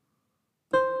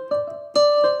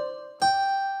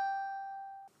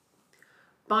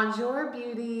Bonjour,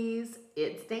 beauties.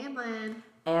 It's Danlyn.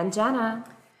 And Jenna.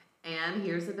 And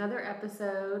here's another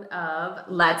episode of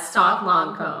Let's Talk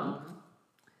Lancome.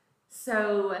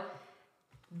 So,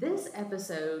 this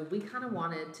episode, we kind of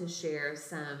wanted to share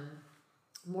some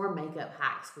more makeup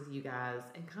hacks with you guys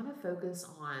and kind of focus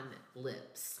on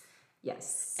lips.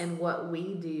 Yes. And what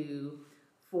we do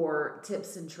for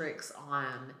tips and tricks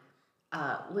on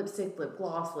lipstick, lip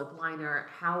gloss, lip liner,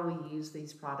 how we use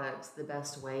these products the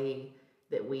best way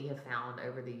that we have found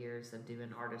over the years of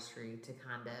doing artistry to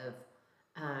kind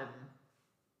of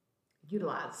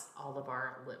utilize all of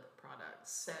our lip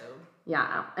products. So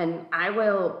yeah, and I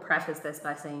will preface this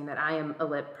by saying that I am a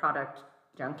lip product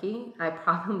junkie. I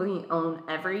probably own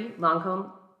every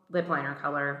Lancome lip liner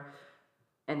color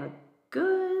and a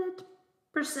good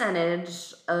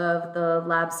percentage of the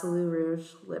L'Absolu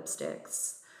Rouge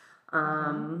lipsticks.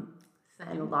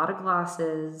 And a lot of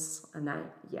glosses, and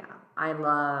I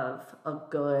love a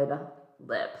good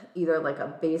lip, either like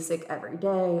a basic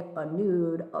everyday, a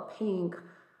nude, a pink,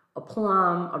 a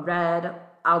plum, a red.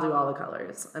 I'll do all the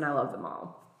colors, and I love them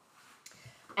all.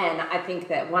 And I think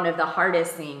that one of the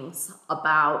hardest things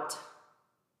about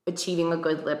achieving a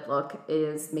good lip look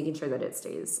is making sure that it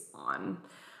stays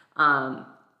on.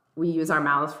 We use our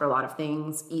mouths for a lot of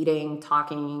things, eating,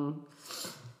 talking.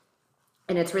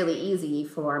 And it's really easy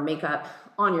for makeup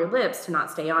on your lips to not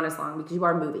stay on as long because you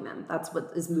are moving them. That's what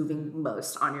is moving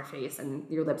most on your face. And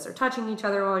your lips are touching each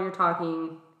other while you're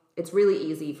talking. It's really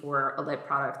easy for a lip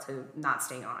product to not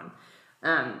stay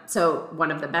on. So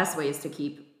one of the best ways to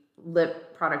keep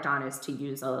lip product on is to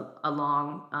use a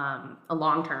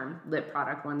long-term lip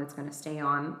product, one that's going to stay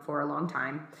on for a long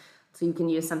time. So you can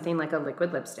use something like a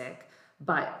liquid lipstick.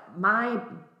 But my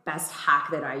best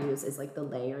hack that I use is like the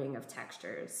layering of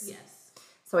textures. yes.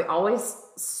 So I always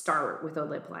start with a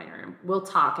lip liner. We'll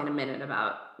talk in a minute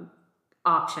about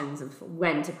options of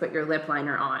when to put your lip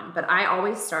liner on. But I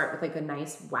always start with like a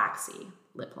nice waxy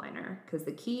lip liner because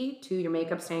the key to your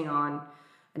makeup staying on,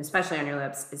 and especially on your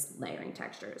lips, is layering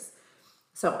textures.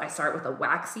 So I start with a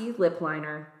waxy lip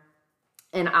liner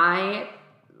and I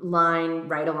line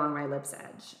right along my lip's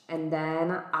edge. And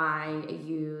then I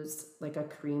use like a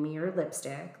creamier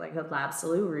lipstick, like a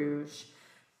L'Absolu Rouge.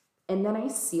 And then I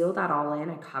seal that all in.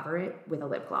 I cover it with a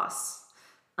lip gloss.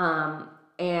 And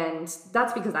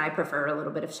that's because I prefer a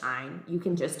little bit of shine. You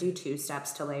can just do 2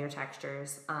 steps to layer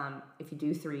textures. If you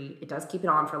do 3, it does keep it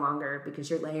on for longer because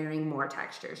you're layering more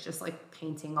textures, just like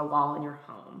painting a wall in your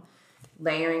home.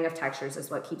 Layering of textures is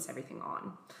what keeps everything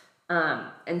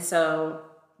on. And so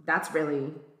that's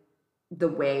really the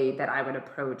way that I would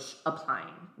approach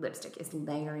applying lipstick is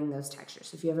layering those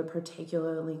textures. If you have a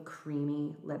particularly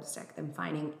creamy lipstick, then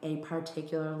finding a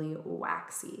particularly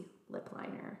waxy lip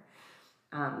liner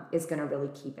is going to really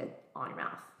keep it on your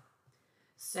mouth.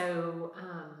 So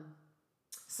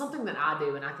something that I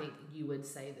do, and I think you would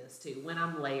say this too, when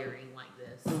I'm layering like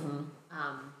this,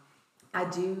 I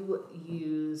do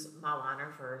use my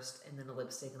liner first and then a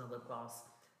lipstick and a lip gloss.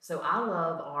 So I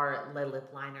love our Le Lip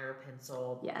Liner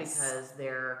pencil because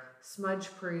they're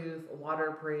smudge proof,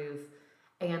 waterproof,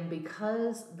 and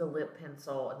because the lip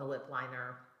pencil and the lip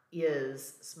liner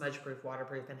is smudge proof,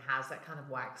 waterproof, and has that kind of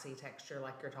waxy texture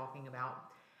like you're talking about,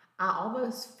 I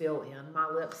almost fill in my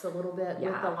lips a little bit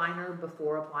with the liner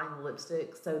before applying the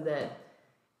lipstick so that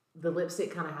the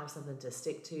lipstick kind of has something to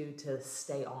stick to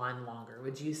stay on longer.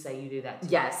 Would you say you do that too?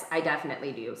 Yes, I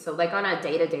definitely do. So like on a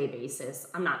day-to-day basis,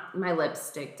 my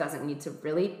lipstick doesn't need to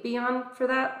really be on for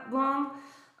that long.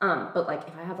 But like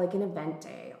if I have like an event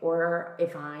day or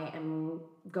if I am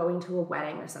going to a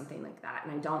wedding or something like that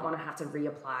and I don't want to have to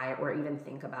reapply or even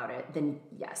think about it, then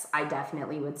yes, I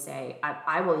definitely would say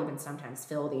I will even sometimes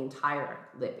fill the entire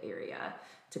lip area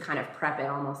to kind of prep it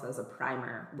almost as a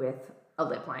primer with a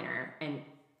lip liner. And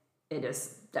it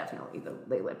is definitely the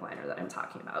lip liner that I'm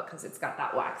talking about because it's got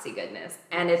that waxy goodness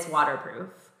and it's waterproof.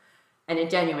 And it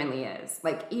genuinely is.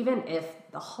 Like even if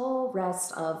the whole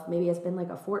rest of maybe it's been like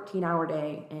a 14-hour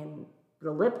day and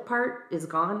the lip part is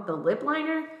gone, the lip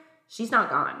liner, she's not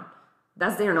gone.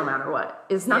 That's there no matter what.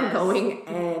 It's not going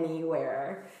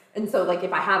anywhere. And so like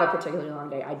if I have a particularly long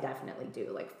day, I definitely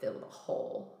do like fill the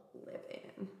whole lip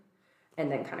in and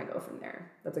then kind of go from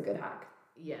there. That's a good hack.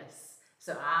 Yes.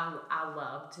 So I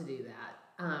love to do that.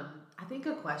 I think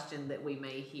a question that we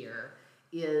may hear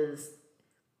is,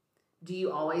 do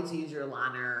you always use your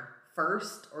liner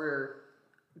first or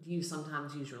do you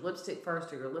sometimes use your lipstick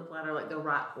first or your lip liner, like the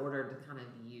right order to kind of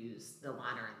use the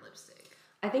liner and lipstick?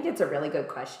 I think it's a really good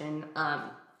question.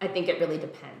 I think it really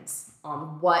depends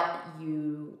on what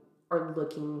you are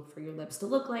looking for your lips to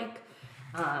look like.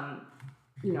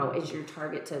 you know, is your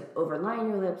target to overline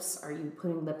your lips? Are you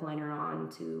putting lip liner on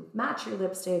to match your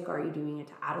lipstick? Are you doing it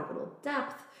to add a little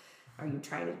depth? Are you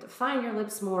trying to define your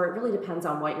lips more? It really depends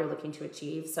on what you're looking to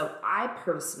achieve. So I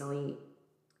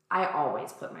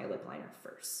always put my lip liner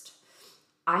first.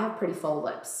 I have pretty full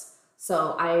lips,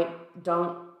 so I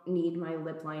don't need my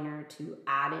lip liner to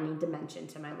add any dimension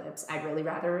to my lips. I'd really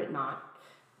rather it not.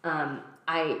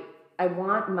 I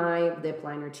want my lip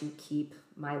liner to keep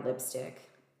my lipstick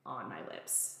on my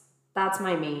lips. That's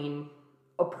my main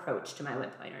approach to my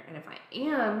lip liner. And if I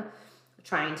am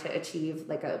trying to achieve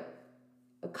like a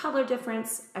color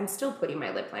difference, I'm still putting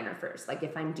my lip liner first. Like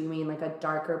if I'm doing like a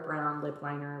darker brown lip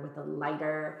liner with a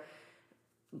lighter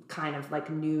kind of like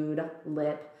nude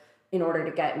lip in order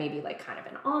to get maybe like kind of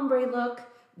an ombre look,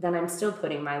 then I'm still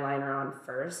putting my liner on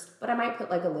first, but I might put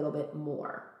like a little bit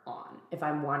more on if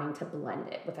I'm wanting to blend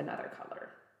it with another color.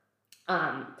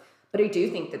 But I do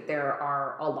think that there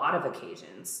are a lot of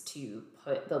occasions to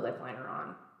put the lip liner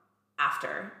on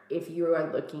after. If you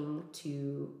are looking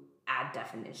to add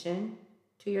definition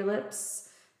to your lips,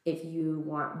 if you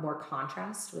want more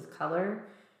contrast with color.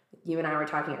 You and I were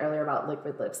talking earlier about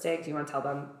liquid lipstick. Do you want to tell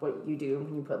them what you do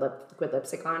when you put liquid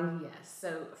lipstick on? Yes.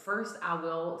 So first I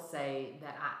will say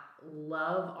that I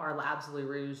love our L'Absolu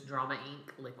Rouge Drama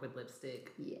Ink liquid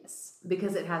lipstick. Yes.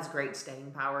 Because it has great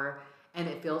staying power and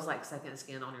it feels like second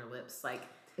skin on your lips. Like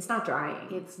it's not drying.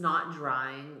 It's not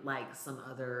drying like some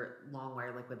other long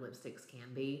wear liquid lipsticks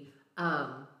can be.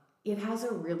 It has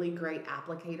a really great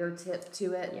applicator tip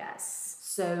to it. Yes.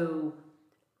 So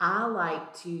I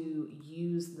like to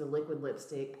use the liquid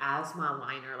lipstick as my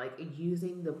liner, like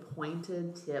using the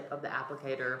pointed tip of the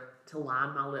applicator to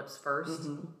line my lips first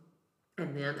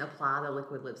and then apply the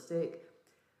liquid lipstick.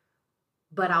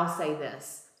 But I'll say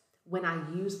this, when I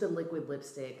use the liquid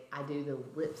lipstick, I do the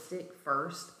lipstick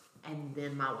first and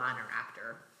then my liner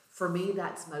after. For me,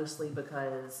 that's mostly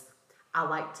because I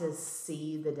like to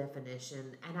see the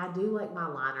definition and I do like my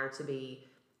liner to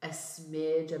be a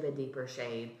smidge of a deeper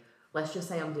shade. Let's just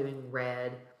say I'm doing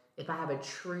red. If I have a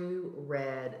true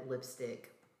red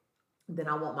lipstick, then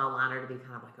I want my liner to be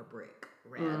kind of like a brick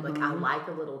red. Like I like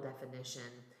a little definition.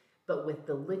 But with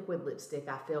the liquid lipstick,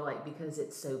 I feel like because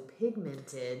it's so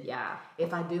pigmented,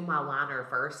 if I do my liner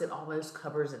first, it almost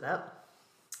covers it up.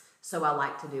 So I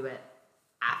like to do it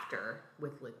after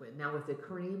with liquid. Now with the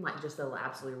cream, like just the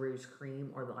L'Absolu Rouge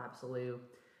cream or the L'Absolu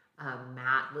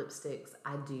matte lipsticks,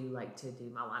 I do like to do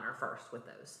my liner first with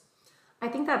those. I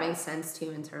think that makes sense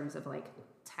too in terms of like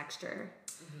texture.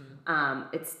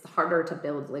 It's harder to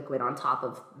build liquid on top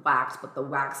of wax, but the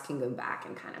wax can go back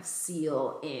and kind of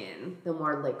seal in the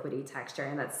more liquidy texture.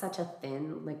 And that's such a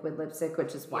thin liquid lipstick,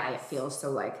 which is why it feels so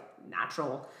like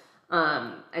natural.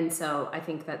 And so I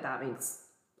think that makes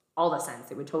all the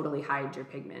sense. It would totally hide your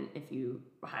pigment if you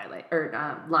highlight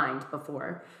or lined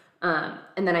before.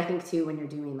 And then I think too, when you're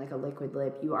doing like a liquid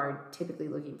lip, you are typically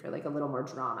looking for like a little more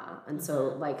drama. And so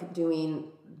like doing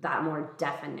that more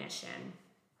definition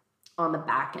on the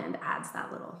back end adds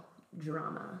that little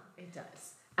drama. It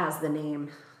does. As the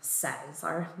name says,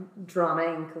 our Drama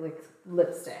Ink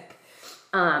lipstick.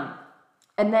 And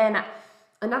then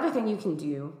another thing you can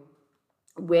do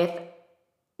with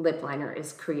lip liner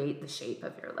is create the shape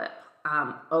of your lip.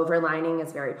 Overlining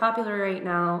is very popular right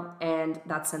now, and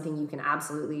that's something you can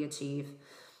absolutely achieve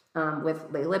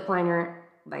with lip liner.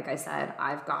 Like I said,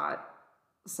 I've got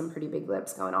some pretty big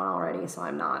lips going on already, so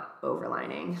I'm not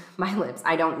overlining my lips.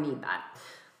 I don't need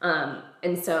that.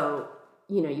 And so,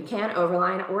 you know, you can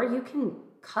overline or you can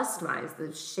customize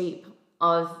the shape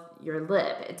of your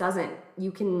lip.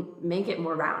 You can make it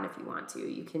more round if you want to.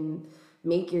 You can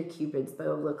make your Cupid's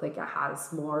bow look like it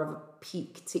has more of a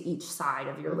peak to each side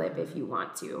of your lip if you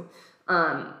want to.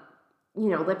 You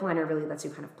know, lip liner really lets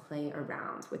you kind of play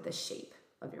around with the shape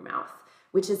of your mouth,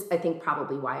 which is, I think,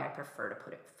 probably why I prefer to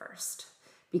put it first.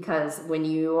 Because when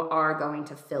you are going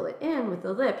to fill it in with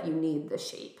the lip, you need the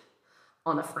shape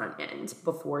on the front end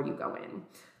before you go in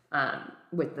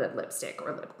with the lipstick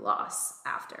or lip gloss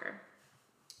after.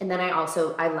 And then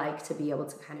I like to be able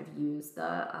to kind of use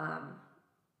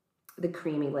the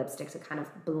creamy lipstick to kind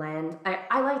of blend.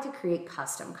 I like to create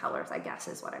custom colors, I guess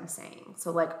is what I'm saying.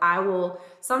 So like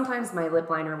sometimes my lip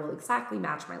liner will exactly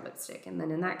match my lipstick. And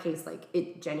then in that case, like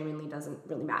it genuinely doesn't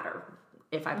really matter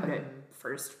if I put it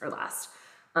first or last.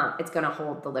 It's gonna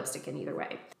hold the lipstick in either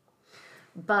way.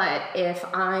 But if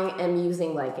I am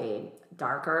using like a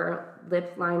darker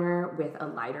lip liner with a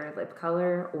lighter lip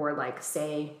color, or like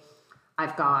say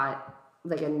I've got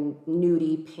like a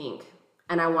nudie pink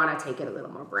and I want to take it a little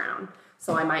more brown.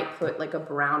 So I might put like a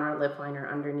browner lip liner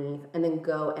underneath and then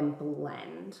go and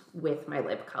blend with my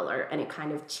lip color. And it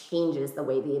kind of changes the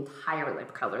way the entire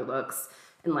lip color looks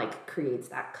and like creates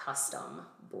that custom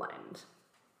blend.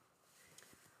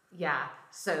 Yeah.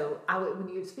 So when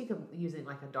you speak of using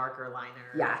like a darker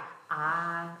liner, Yeah.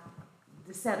 I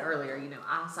said earlier, you know,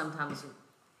 I sometimes,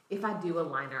 if I do a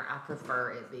liner, I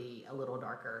prefer it be a little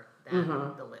darker than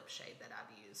the lip shade that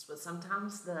I've used. But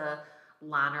sometimes the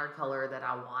liner color that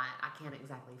I want, I can't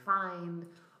exactly find,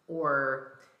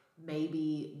 or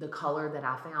maybe the color that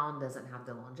I found doesn't have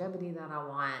the longevity that I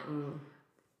want.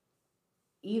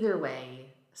 Either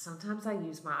way, sometimes I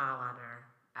use my eyeliner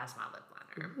as my lip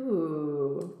liner.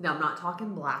 Ooh. Now, I'm not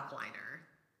talking black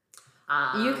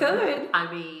liner. You could.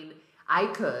 I mean, I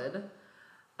could.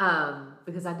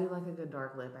 Because I do like a good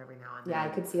dark lip every now and then. Yeah, I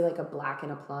could see like a black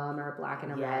and a plum or a black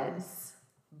and a red.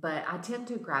 But I tend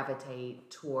to gravitate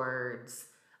towards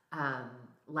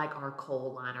like our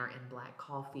kohl liner in black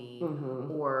coffee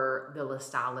or the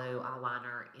Listalo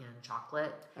eyeliner in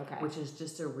chocolate, which is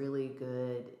just a really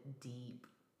good deep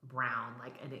brown,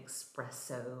 like an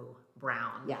espresso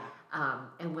brown. Yeah.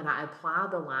 And when I apply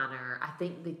the liner, I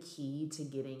think the key to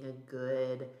getting a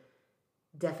good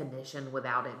definition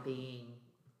without it being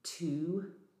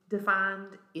too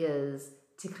defined is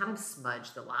to kind of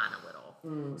smudge the line a little.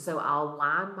 So I'll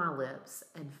line my lips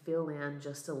and fill in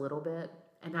just a little bit,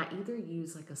 and I either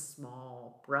use like a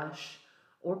small brush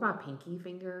or my pinky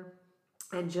finger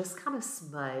and just kind of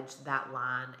smudge that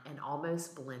line and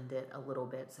almost blend it a little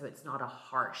bit so it's not a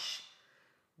harsh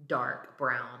dark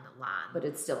brown line. But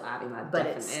it's still adding that But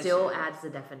definition. it still adds the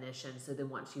definition. So then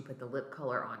once you put the lip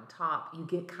color on top, you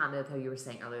get kind of how you were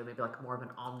saying earlier, maybe like more of an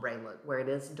ombre look where it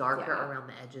is darker around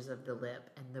the edges of the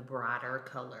lip and the brighter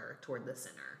color toward the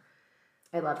center.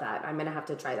 I love that. I'm gonna have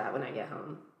to try that when I get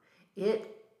home. It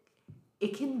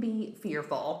can be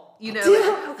fearful, you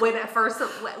know. when at first I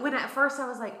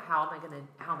was like, how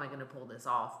am I gonna pull this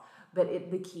off?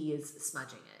 But the key is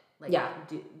smudging it. Like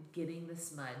getting the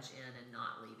smudge in and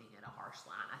not leaving it a harsh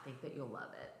line. I think that you'll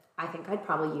love it. I think I'd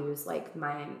probably use like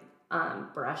my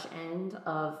brush end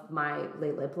of my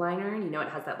lip liner. You know, it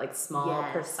has that like small,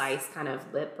 precise kind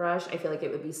of lip brush. I feel like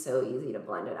it would be so easy to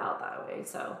blend it out that way.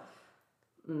 So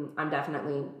I'm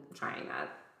definitely trying that.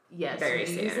 Yes, very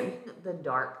soon. Using the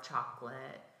dark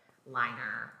chocolate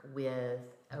liner with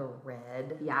a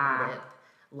red lip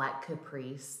like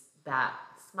Caprice. That's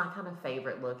my kind of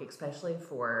favorite look, especially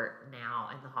for now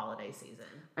in the holiday season.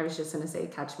 I was just going to say,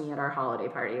 catch me at our holiday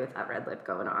party with that red lip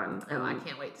going on. Oh, I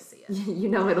can't wait to see it. You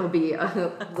know it'll be a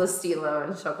Listilo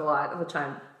and chocolate, which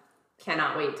I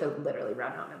cannot wait to literally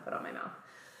run home and put on my mouth.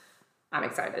 I'm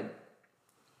excited.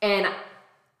 And,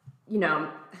 you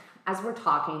know, as we're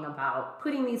talking about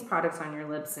putting these products on your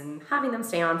lips and having them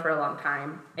stay on for a long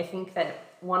time, I think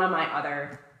that one of my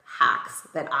other hacks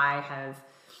that I have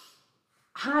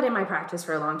had in my practice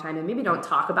for a long time and maybe don't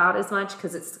talk about as much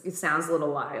because it sounds a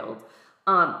little wild.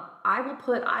 I will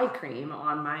put eye cream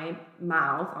on my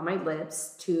mouth, on my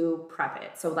lips to prep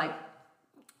it. So like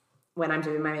when I'm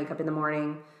doing my makeup in the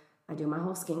morning, I do my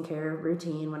whole skincare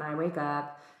routine when I wake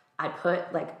up. I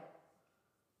put like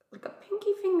a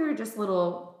pinky finger, just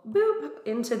little boop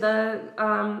into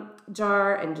the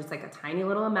jar and just like a tiny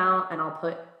little amount, and I'll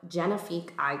put Genifique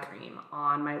eye cream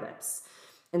on my lips.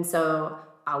 And so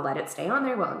I'll let it stay on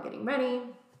there while I'm getting ready.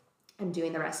 I'm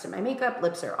doing the rest of my makeup.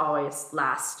 Lips are always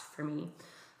last for me.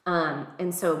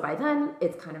 And so by then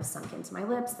it's kind of sunk into my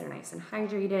lips. They're nice and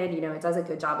hydrated. You know, it does a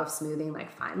good job of smoothing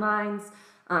like fine lines.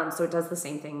 So it does the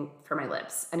same thing for my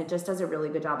lips. And it just does a really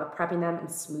good job of prepping them and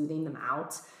smoothing them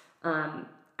out.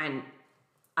 And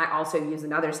I also use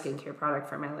another skincare product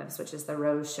for my lips, which is the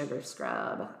Rose Sugar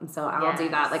Scrub. And so I'll do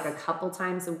that like a couple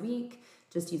times a week.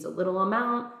 Just use a little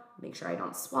amount. Make sure I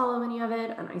don't swallow any of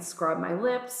it. And I scrub my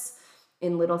lips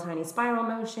in little tiny spiral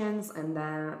motions and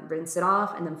then rinse it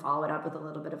off and then follow it up with a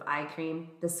little bit of eye cream.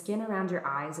 The skin around your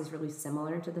eyes is really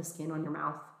similar to the skin on your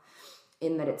mouth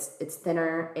in that it's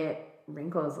thinner. It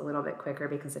wrinkles a little bit quicker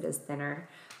because it is thinner.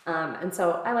 And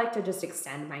so I like to just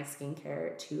extend my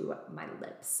skincare to my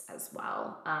lips as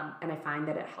well. And I find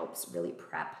that it helps really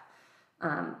prep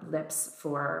lips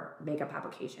for makeup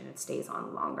application. It stays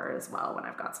on longer as well when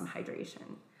I've got some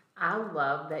hydration. I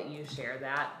love that you share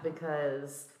that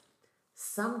because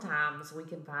sometimes we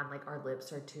can find like our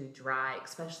lips are too dry,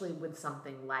 especially with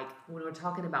something like when we're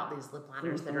talking about these lip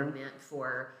liners that are meant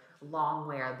for long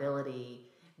wearability,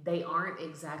 they aren't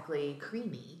exactly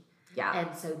creamy. Yeah.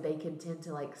 And so they can tend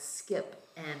to like skip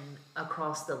and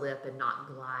across the lip and not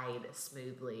glide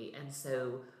smoothly. And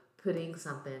so putting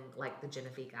something like the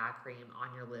Genifique eye cream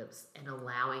on your lips and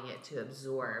allowing it to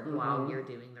absorb while you're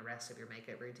doing the rest of your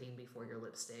makeup routine before your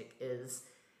lipstick is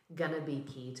going to be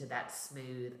key to that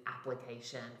smooth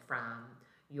application from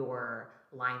your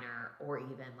liner or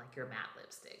even like your matte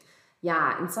lipstick.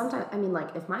 Yeah, and sometimes, I mean,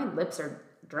 like if my lips are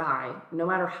dry, no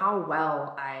matter how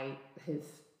well I have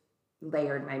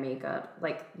layered my makeup,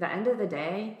 like the end of the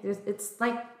day, it's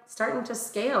like starting to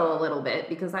scale a little bit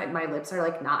because my lips are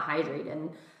like not hydrated.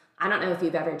 And I don't know if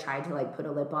you've ever tried to like put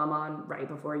a lip balm on right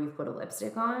before you put a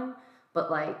lipstick on,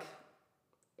 but like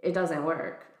it doesn't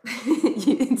work.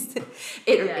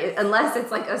 Unless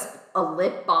it's like a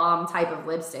lip balm type of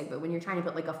lipstick, but when you're trying to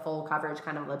put like a full coverage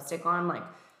kind of lipstick on, like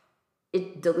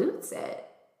it dilutes it.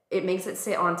 It makes it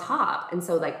sit on top. And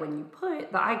so like when you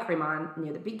put the eye cream on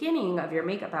near the beginning of your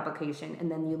makeup application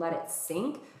and then you let it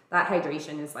sink, that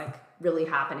hydration is like really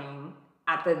happening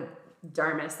at the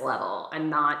dermis level and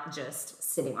not just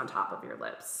sitting on top of your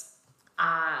lips.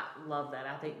 I love that.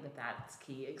 I think that that's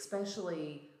key,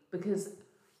 especially because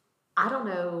I don't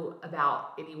know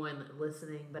about anyone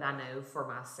listening, but I know for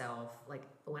myself, like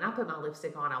when I put my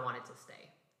lipstick on, I want it to stay.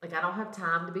 Like I don't have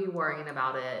time to be worrying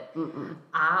about it.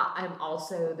 I am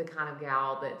also the kind of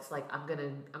gal that's like I'm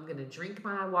gonna drink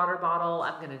my water bottle.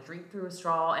 I'm gonna drink through a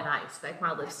straw, and I expect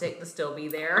my lipstick to still be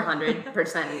there.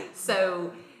 100%.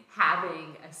 So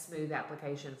having a smooth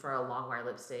application for a long wear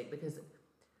lipstick, because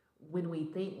when we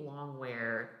think long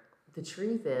wear, the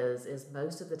truth is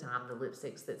most of the time the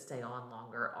lipsticks that stay on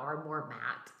longer are more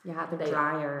matte. Yeah, they're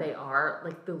drier. They are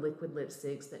like the liquid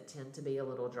lipsticks that tend to be a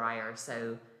little drier.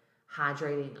 So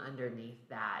hydrating underneath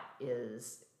that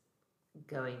is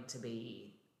going to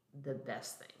be the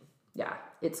best thing. Yeah,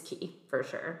 it's key for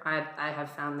sure. I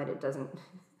have found that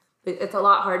it's a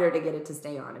lot harder to get it to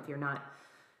stay on if you're not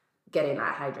getting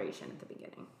that hydration at the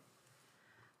beginning.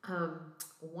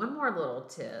 One more little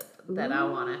tip that I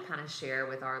want to kind of share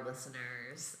with our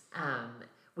listeners.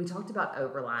 We talked about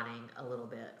overlining a little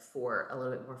bit for a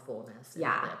little bit more fullness in the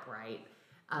lip, right?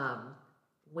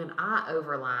 When I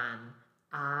overline,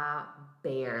 I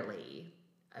barely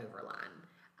overline.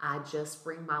 I just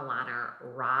bring my liner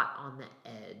right on the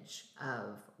edge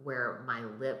of where my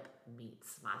lip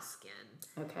meets my skin.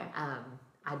 Okay.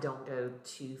 I don't go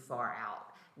too far out.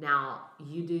 Now,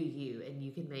 you do you, and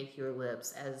you can make your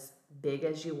lips as big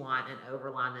as you want and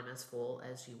overline them as full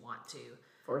as you want to.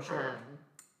 For sure.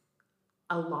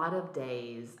 A lot of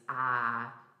days I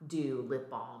do lip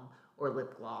balm or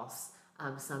lip gloss.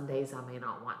 Some days I may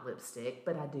not want lipstick,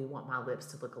 but I do want my lips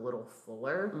to look a little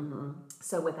fuller.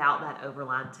 So without that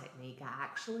overline technique, I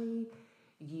actually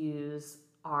use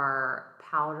our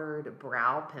powdered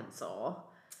brow pencil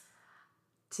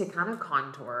to kind of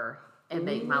contour and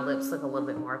make my lips look a little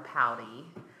bit more pouty.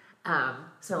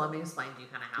 So let me explain to you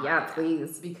kind of how I do that.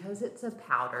 Please. Because it's a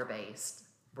powder-based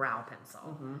brow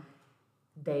pencil,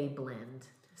 they blend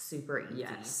super easy.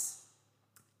 Yes.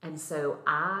 And so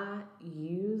I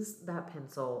use that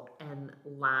pencil and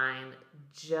line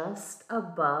just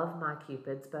above my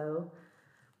Cupid's bow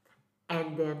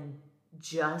and then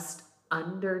just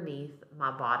underneath my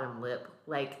bottom lip,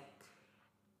 like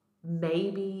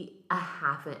maybe a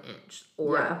half an inch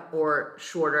or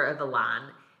shorter of a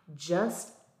line,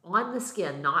 just on the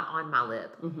skin, not on my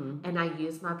lip. And I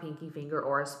use my pinky finger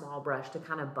or a small brush to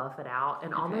kind of buff it out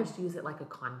and almost use it like a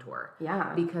contour.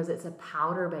 Yeah. Because it's a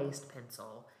powder-based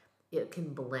pencil, it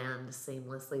can blend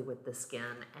seamlessly with the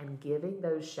skin, and giving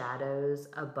those shadows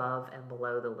above and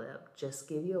below the lip just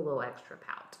give you a little extra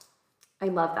pout. I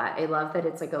love that. I love that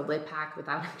it's like a lip hack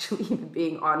without actually even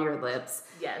being on your lips.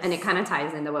 Yes. And it kind of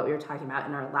ties into what we were talking about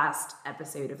in our last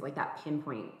episode of like that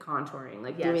pinpoint contouring,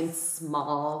 like doing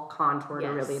small contour to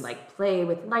really like play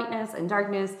with lightness and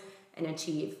darkness and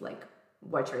achieve like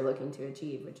what you're looking to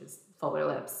achieve, which is fuller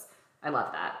lips. I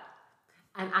love that.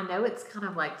 And I know it's kind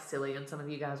of like silly, and some of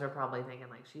you guys are probably thinking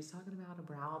like, she's talking about a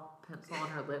brow pencil on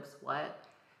her lips. What?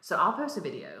 So I'll post a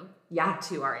video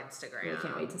to our Instagram. I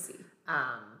can't wait to see.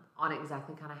 On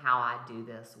exactly kind of how I do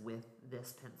this with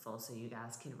this pencil, so you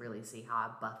guys can really see how I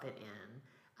buff it in.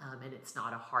 And it's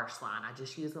not a harsh line. I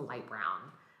just use a light brown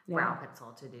brow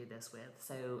pencil to do this with.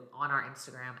 So on our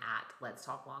Instagram at Let's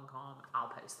Talk Lancome, I'll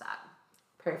post that.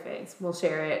 Perfect. We'll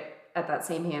share it at that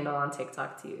same handle on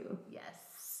TikTok too.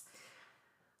 Yes.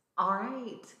 All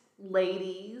right,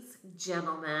 ladies,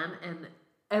 gentlemen, and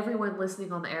everyone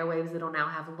listening on the airwaves that'll now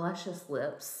have luscious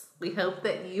lips. We hope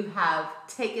that you have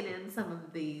taken in some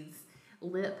of these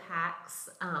lip hacks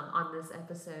on this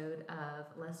episode of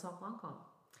Let's Talk Lancome.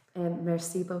 And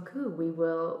merci beaucoup. We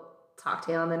will talk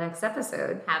to you on the next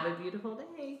episode. Have a beautiful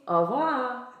day. Au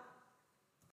revoir.